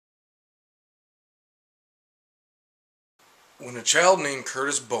When a child named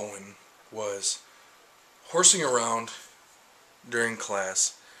Curtis Bowen was horsing around during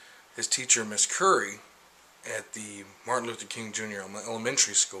class, his teacher, Miss Curry, at the Martin Luther King Jr.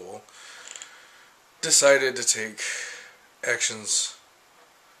 Elementary School, decided to take actions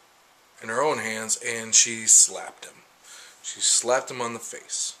in her own hands, and she slapped him. She slapped him on the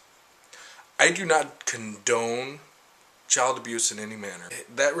face. I do not condone child abuse in any manner.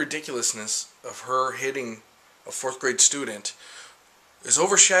 That ridiculousness of her hitting a 4th grade student is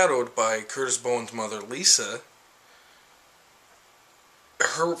overshadowed by Curtis Bowen's mother, Lisa.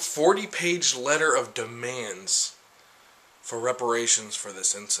 Her 40-page letter of demands for reparations for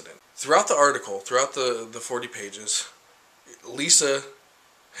this incident. Throughout the article, throughout the 40 pages, Lisa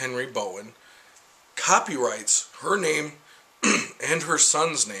Henry Bowen copyrights her name and her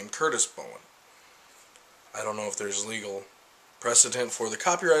son's name, Curtis Bowen. I don't know if there's legal precedent for the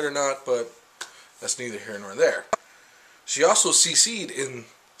copyright or not, but that's neither here nor there. She also CC'd in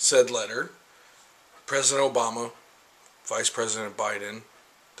said letter President Obama, Vice President Biden,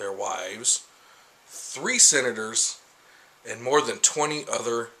 their wives, 3 senators, and more than 20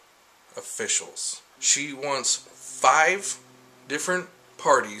 other officials. She wants 5 different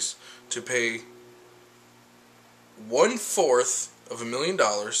parties to pay $1/4 of $1 million,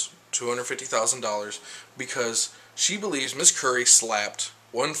 $250,000, because she believes Miss Curry slapped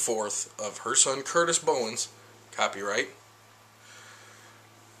 1/4 of her son Curtis Bowen's copyright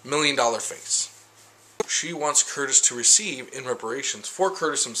 $1 million face. She wants Curtis to receive, in reparations for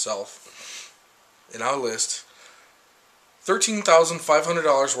Curtis himself, and I'll list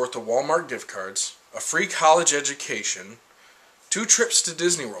 $13,500 worth of Walmart gift cards, a free college education, 2 trips to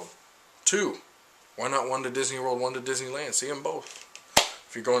Disney World. 2. Why not 1 to Disney World, 1 to Disneyland? See them both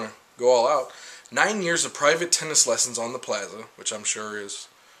if you're going to go all out. 9 years of private tennis lessons on the plaza, which I'm sure is,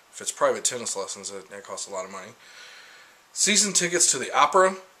 if it's private tennis lessons, that costs a lot of money. Season tickets to the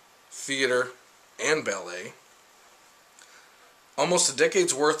opera, theater, and ballet. Almost a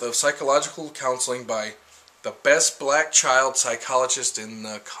decade's worth of psychological counseling by the best black child psychologist in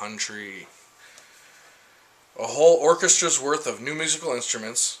the country. A whole orchestra's worth of new musical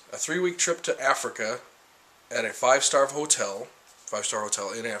instruments, a 3-week trip to Africa at a 5-star hotel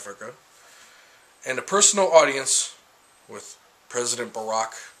in Africa, and a personal audience with President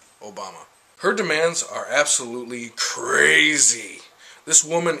Barack Obama. Her demands are absolutely crazy. This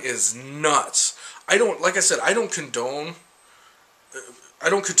woman is nuts. Like I said, I don't condone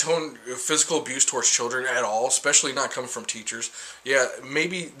physical abuse towards children at all, especially not coming from teachers. Yeah,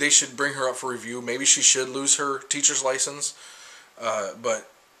 maybe they should bring her up for review. Maybe she should lose her teacher's license,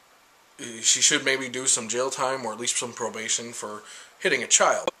 but she should maybe do some jail time or at least some probation for hitting a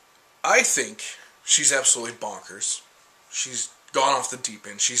child. I think she's absolutely bonkers. She's gone off the deep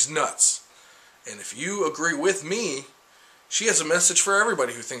end. She's nuts. And if you agree with me, she has a message for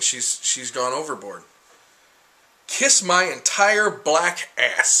everybody who thinks she's gone overboard. Kiss my entire black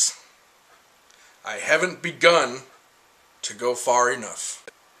ass. I haven't begun to go far enough.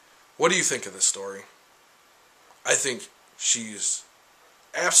 What do you think of this story? I think she's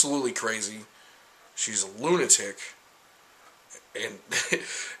absolutely crazy. She's a lunatic. And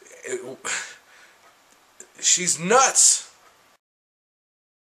she's nuts.